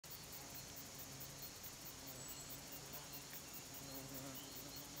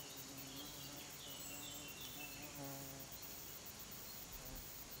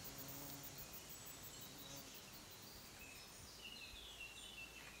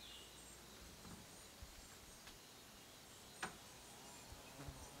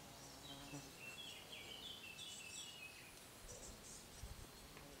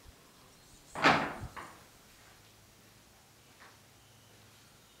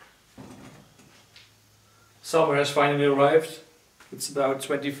Summer has finally arrived. It's about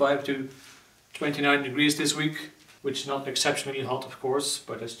 25 to 29 degrees this week, which is not exceptionally hot of course,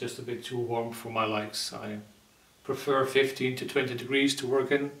 but it's just a bit too warm for my likes. I prefer 15 to 20 degrees to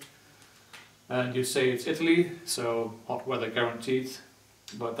work in. And you'd say it's Italy, so hot weather guaranteed.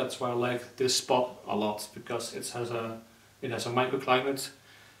 But that's why I like this spot a lot, because it has a microclimate,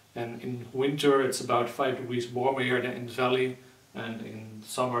 and in winter it's about 5 degrees warmer here than in the valley, and in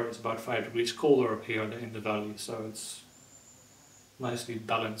summer it's about 5 degrees colder here than in the valley, so it's nicely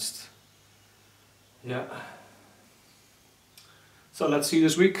balanced. Yeah. So let's see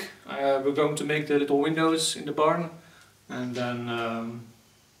this week. We're going to make the little windows in the barn, and then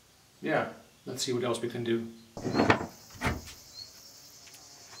yeah, let's see what else we can do.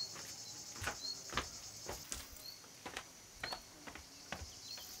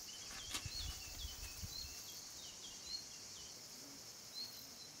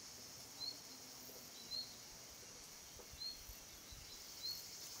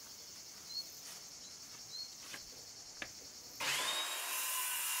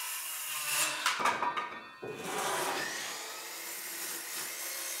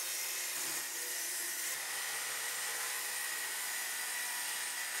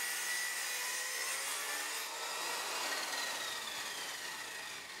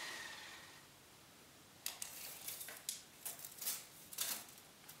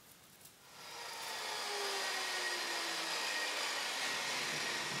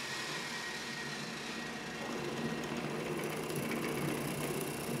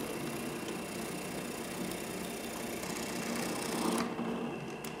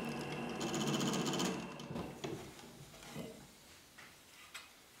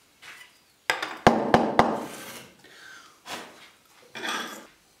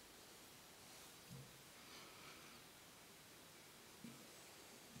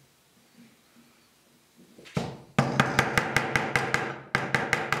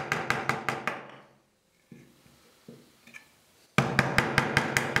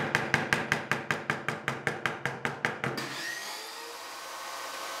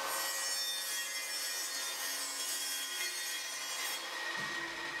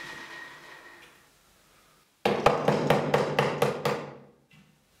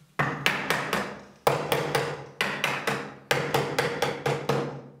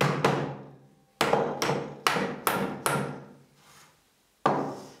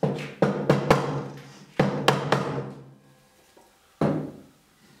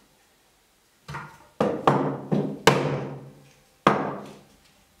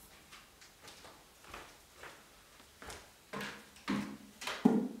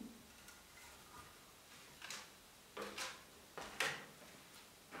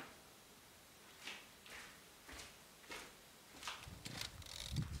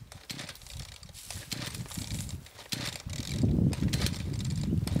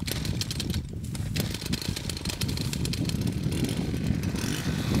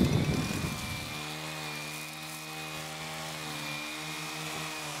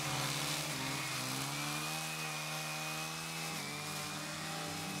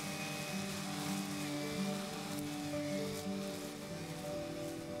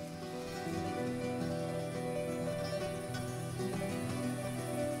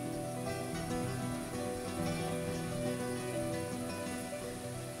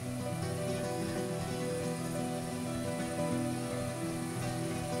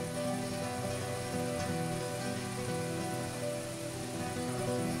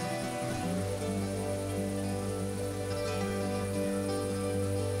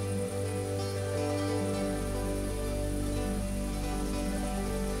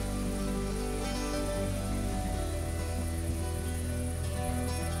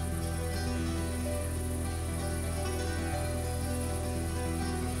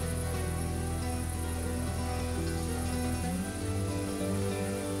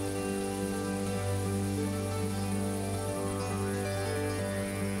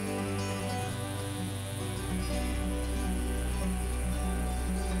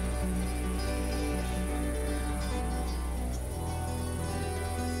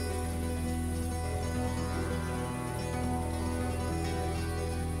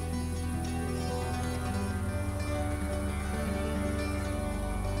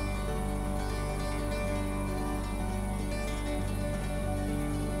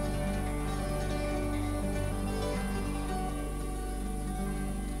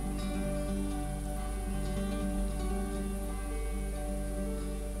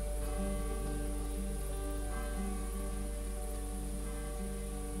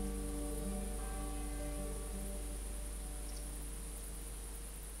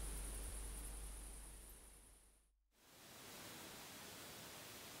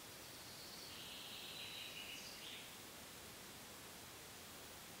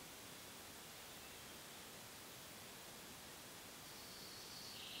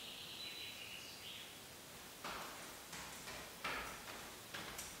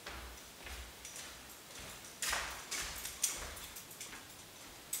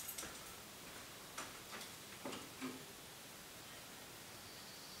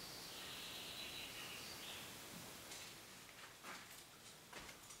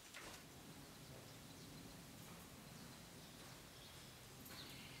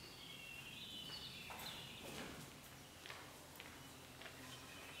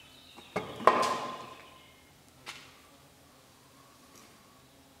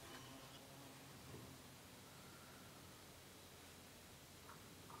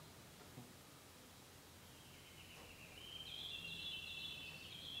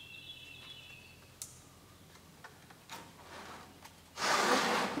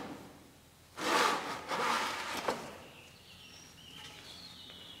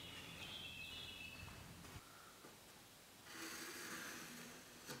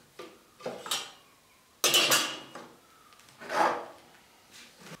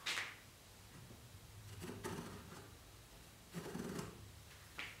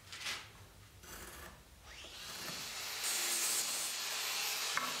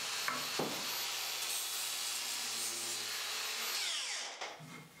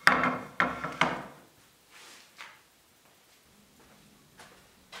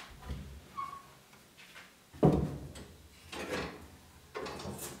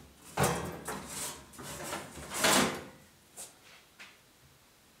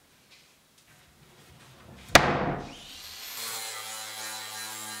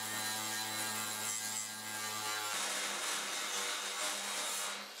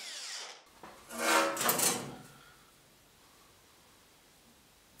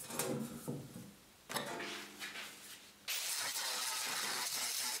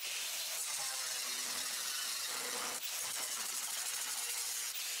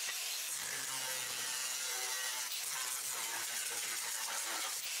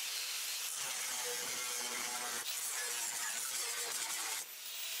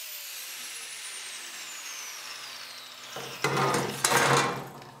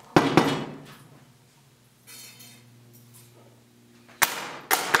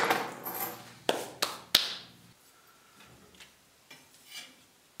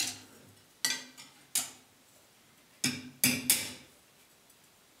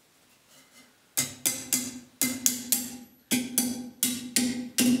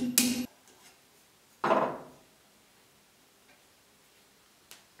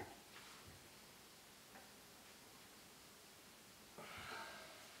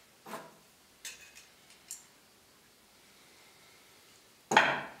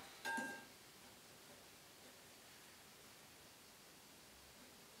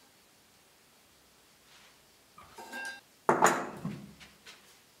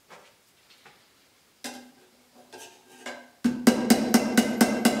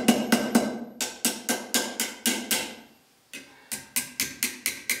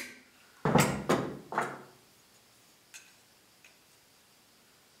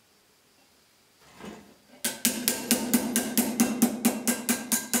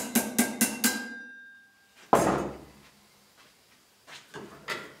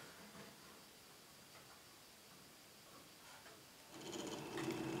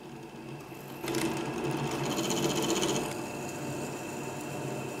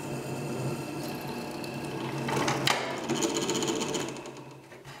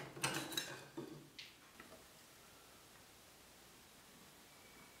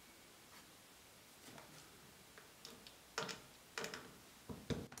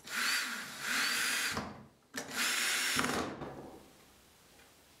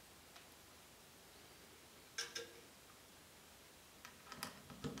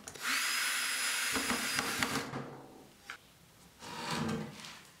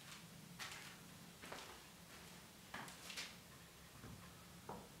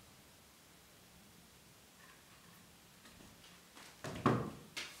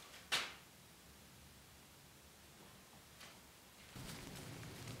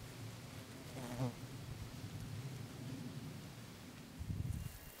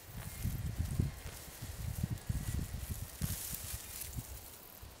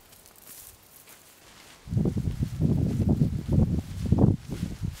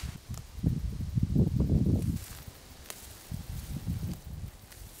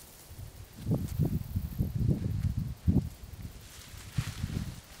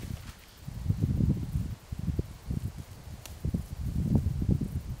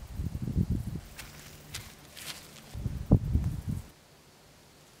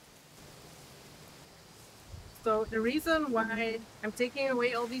 So the reason why I'm taking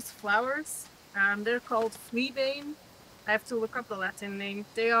away all these flowers, they're called fleabane. I have to look up the Latin name.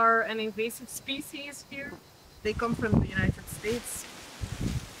 They are an invasive species here. They come from the United States.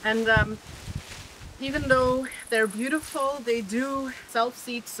 And even though they're beautiful, they do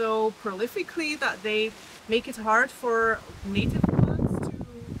self-seed so prolifically that they make it hard for native plants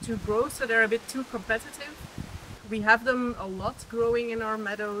to grow, so they're a bit too competitive. We have them a lot growing in our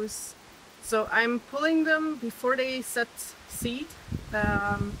meadows. So I'm pulling them before they set seed,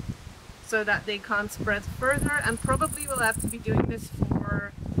 so that they can't spread further, and probably will have to be doing this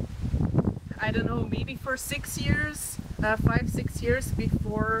for, I don't know, maybe for 6 years, 5-6 years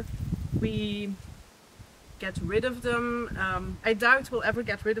before we get rid of them. I doubt we'll ever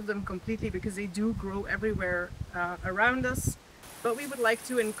get rid of them completely because they do grow everywhere around us, but we would like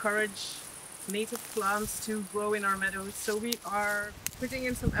to encourage native plants to grow in our meadows, so we are putting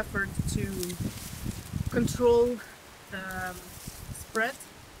in some effort to control the spread.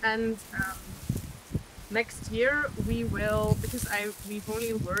 And next year we will, because we've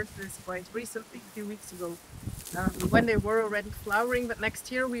only learned this quite recently, a few weeks ago, when they were already flowering, but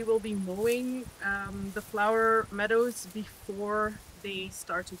next year we will be mowing the flower meadows before they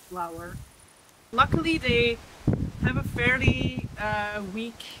start to flower. Luckily they have a fairly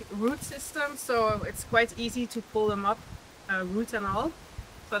weak root system, so it's quite easy to pull them up, root and all.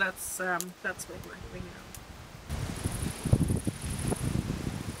 So that's what we're doing now.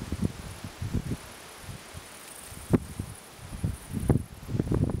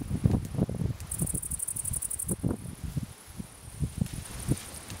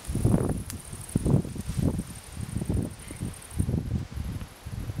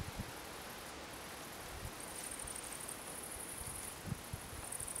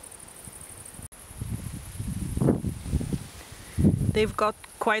 They've got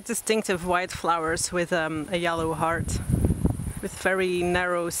quite distinctive white flowers with a yellow heart, with very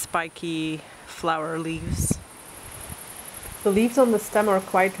narrow, spiky flower leaves. The leaves on the stem are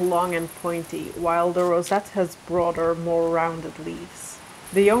quite long and pointy, while the rosette has broader, more rounded leaves.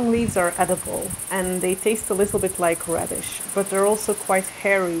 The young leaves are edible, and they taste a little bit like radish, but they're also quite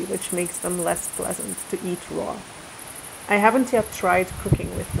hairy, which makes them less pleasant to eat raw. I haven't yet tried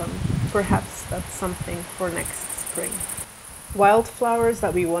cooking with them. Perhaps that's something for next spring. Wildflowers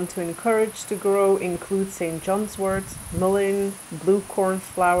that we want to encourage to grow include St. John's wort, mullein, blue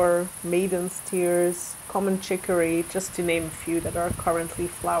cornflower, maiden's tears, common chicory, just to name a few that are currently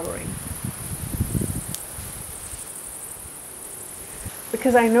flowering.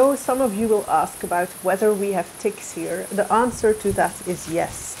 Because I know some of you will ask about whether we have ticks here, the answer to that is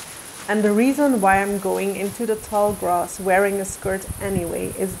yes. And the reason why I'm going into the tall grass wearing a skirt anyway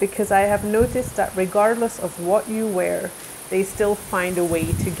is because I have noticed that regardless of what you wear, they still find a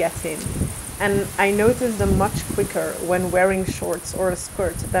way to get in. And I notice them much quicker when wearing shorts or a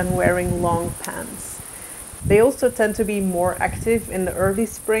skirt than wearing long pants. They also tend to be more active in the early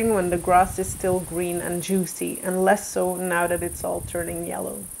spring when the grass is still green and juicy, and less so now that it's all turning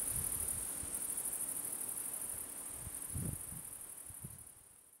yellow.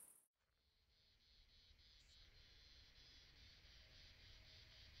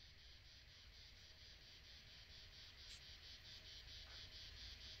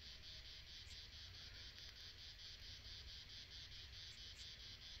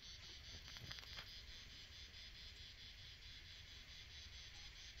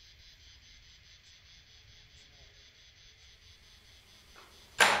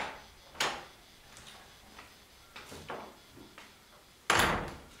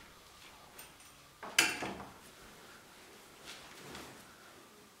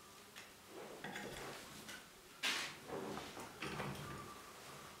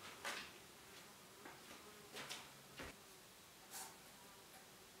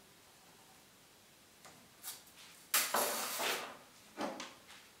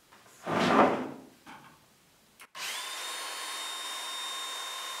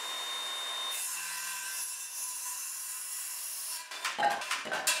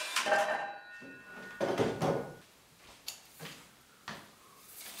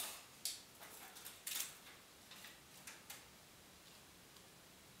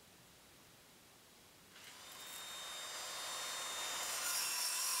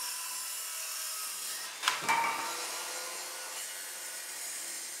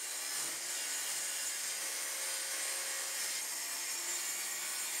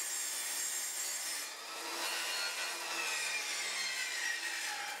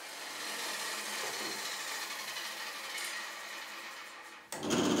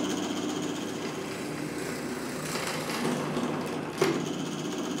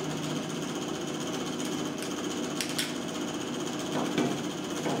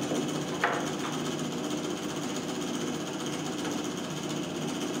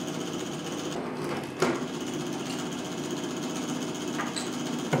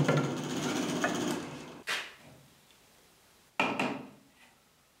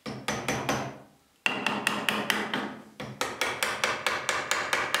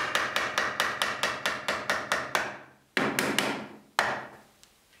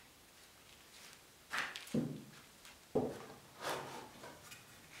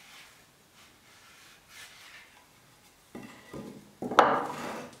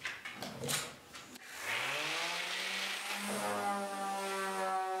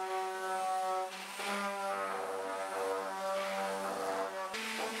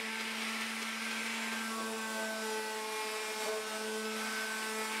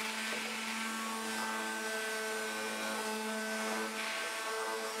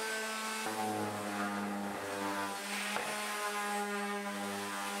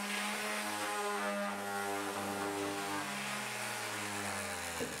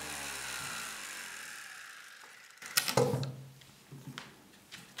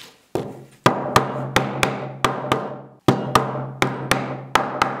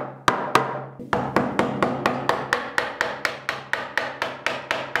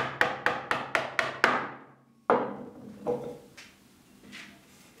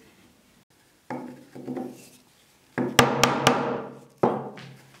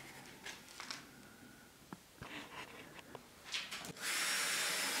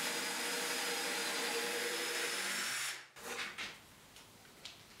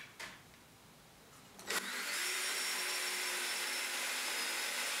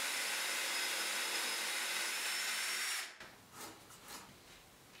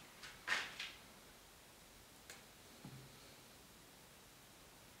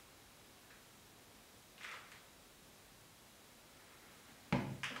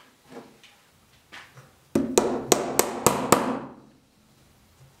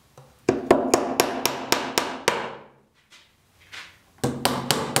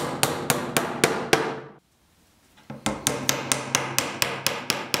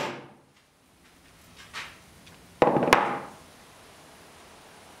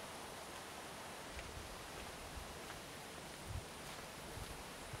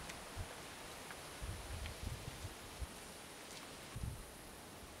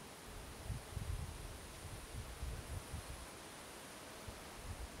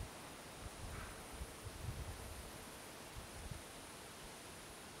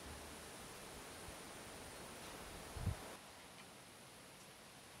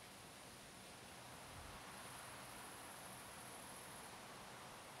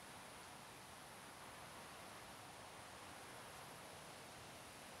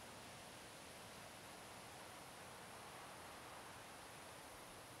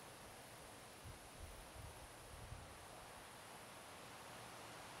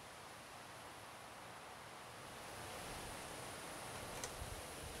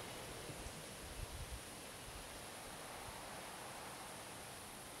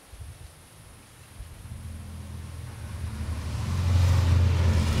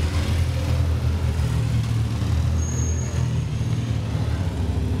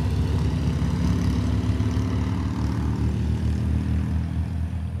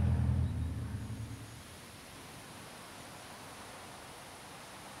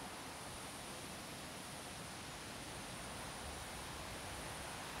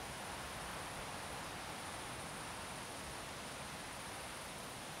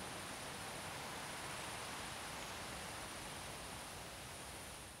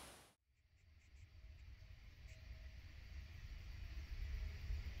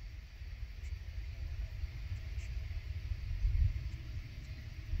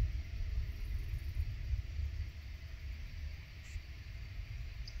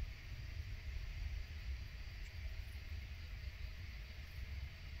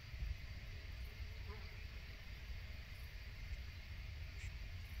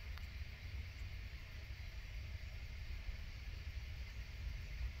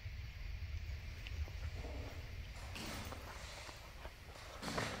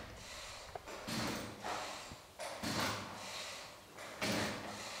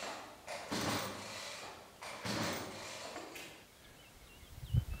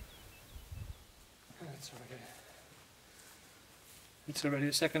 It's already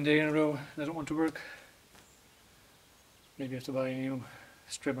the second day in a row it doesn't want to work. Maybe I have to buy a new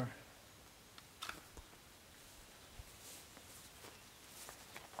strimmer.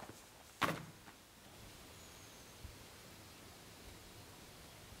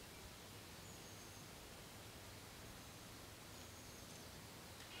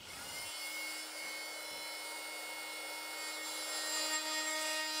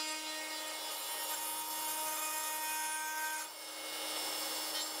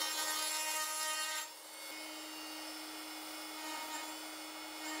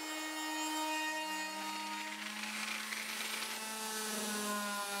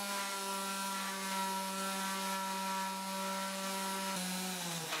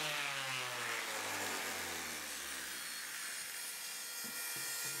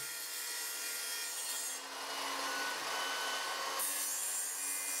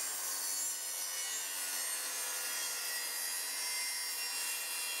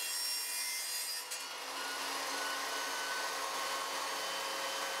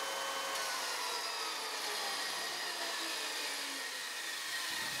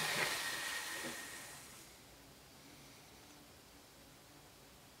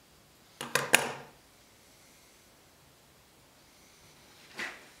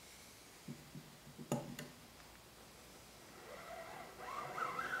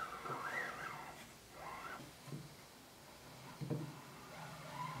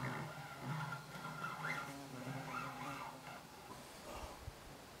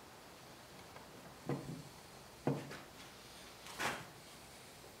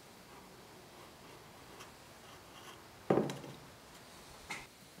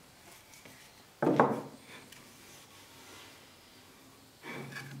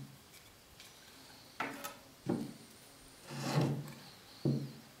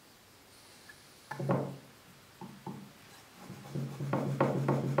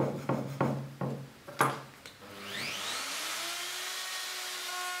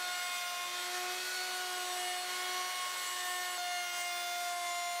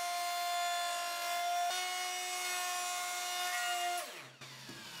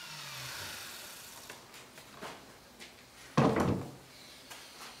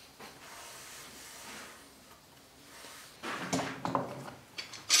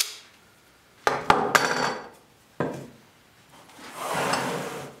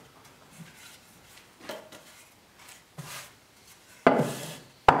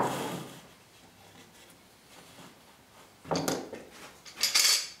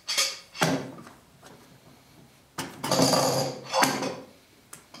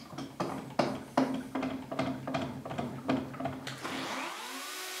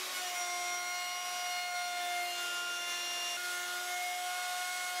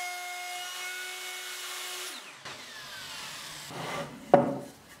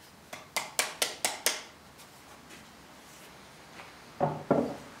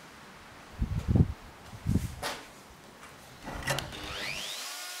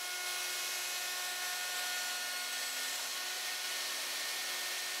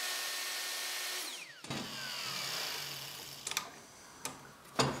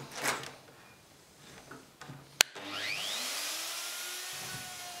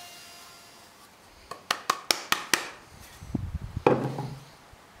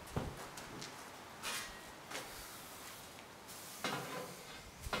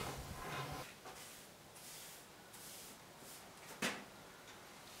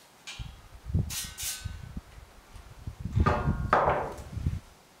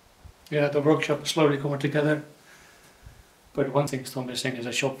 Yeah, the workshop is slowly coming together. But one thing still missing is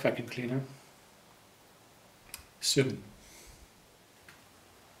a shop vacuum cleaner. Soon.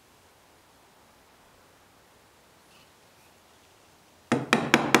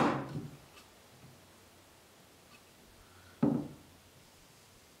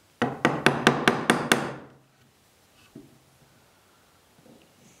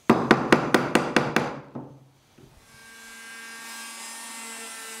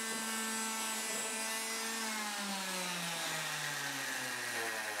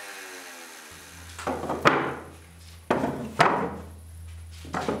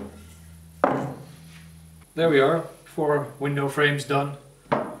 There we are, 4 window frames done.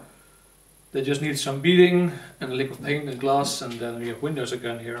 They just need some beading and a lick of paint and glass, and then we have windows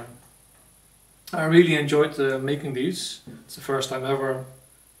again here. I really enjoyed making these. It's the first time ever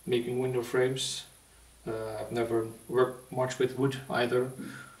making window frames. I've never worked much with wood either,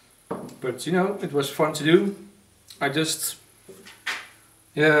 but you know, it was fun to do.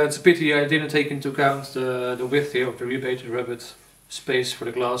 Yeah, it's a pity I didn't take into account the width here of the rebate rabbit space for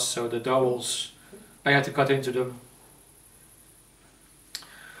the glass, so the dowels I had to cut into them.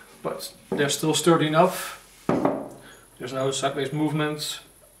 but they're still sturdy enough. There's no sideways movement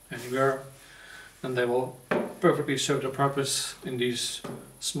anywhere, and they will perfectly serve their purpose in these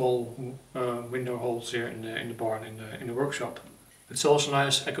small window holes here in the barn, in the workshop. It's also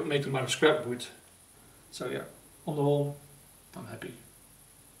nice, I could make them out of scrap wood. So yeah, on the whole, I'm happy.